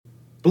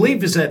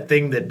Belief is that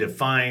thing that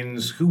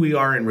defines who we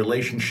are in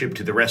relationship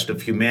to the rest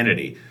of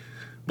humanity.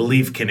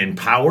 Belief can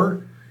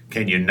empower,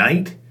 can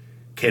unite,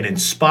 can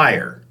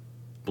inspire.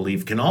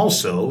 Belief can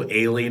also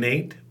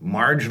alienate,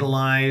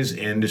 marginalize,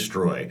 and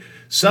destroy.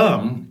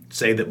 Some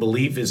say that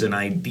belief is an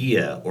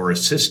idea or a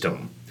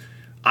system.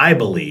 I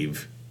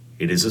believe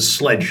it is a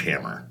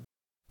sledgehammer.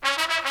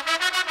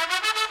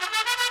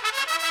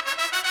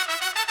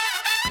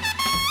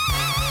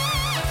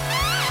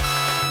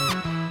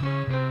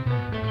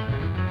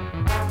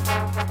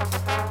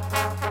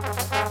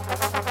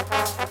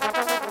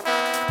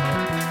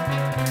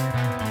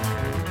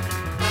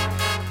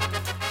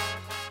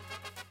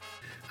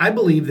 I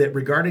believe that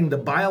regarding the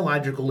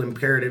biological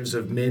imperatives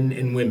of men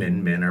and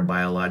women, men are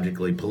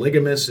biologically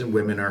polygamous and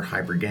women are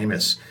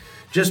hypergamous.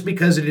 Just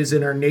because it is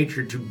in our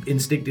nature to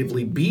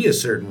instinctively be a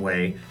certain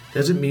way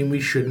doesn't mean we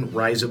shouldn't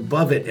rise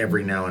above it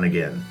every now and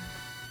again.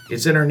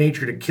 It's in our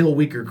nature to kill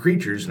weaker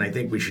creatures, and I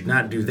think we should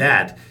not do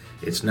that.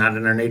 It's not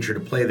in our nature to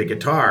play the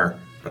guitar,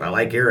 but I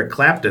like Eric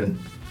Clapton.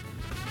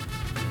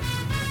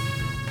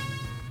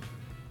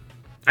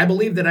 I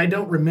believe that I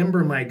don't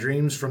remember my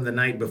dreams from the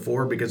night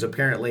before because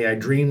apparently I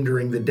dream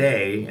during the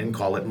day and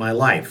call it my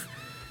life,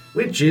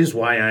 which is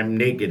why I'm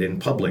naked in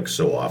public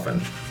so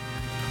often.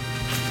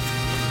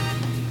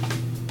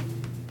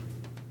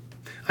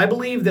 I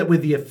believe that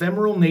with the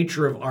ephemeral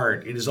nature of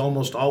art, it is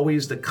almost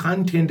always the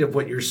content of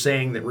what you're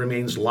saying that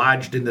remains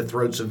lodged in the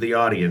throats of the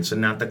audience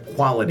and not the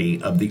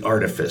quality of the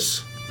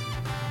artifice.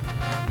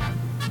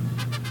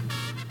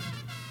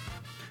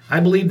 I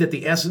believe that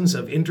the essence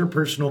of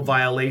interpersonal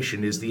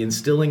violation is the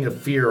instilling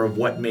of fear of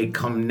what may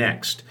come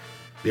next.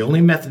 The only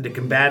method to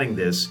combating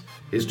this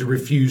is to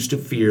refuse to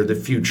fear the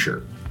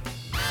future.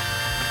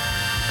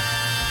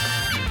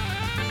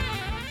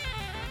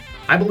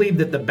 I believe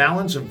that the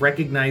balance of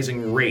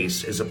recognizing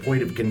race as a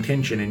point of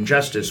contention and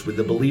justice with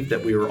the belief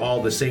that we are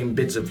all the same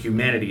bits of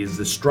humanity is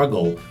the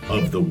struggle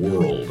of the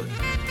world.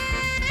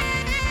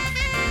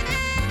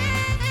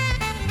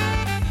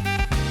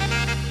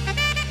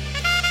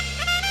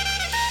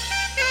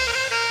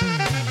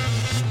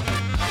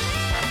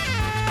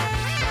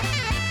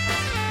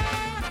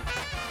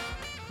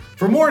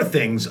 For more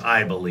things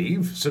I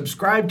believe,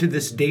 subscribe to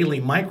this daily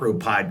micro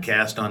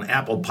podcast on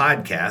Apple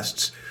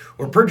Podcasts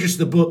or purchase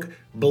the book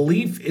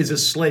Belief is a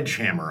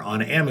Sledgehammer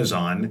on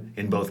Amazon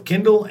in both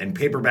Kindle and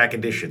paperback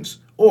editions.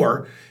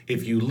 Or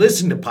if you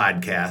listen to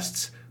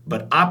podcasts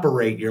but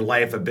operate your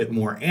life a bit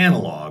more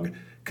analog,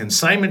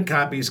 consignment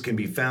copies can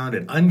be found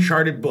at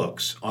Uncharted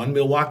Books on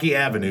Milwaukee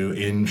Avenue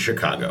in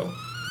Chicago.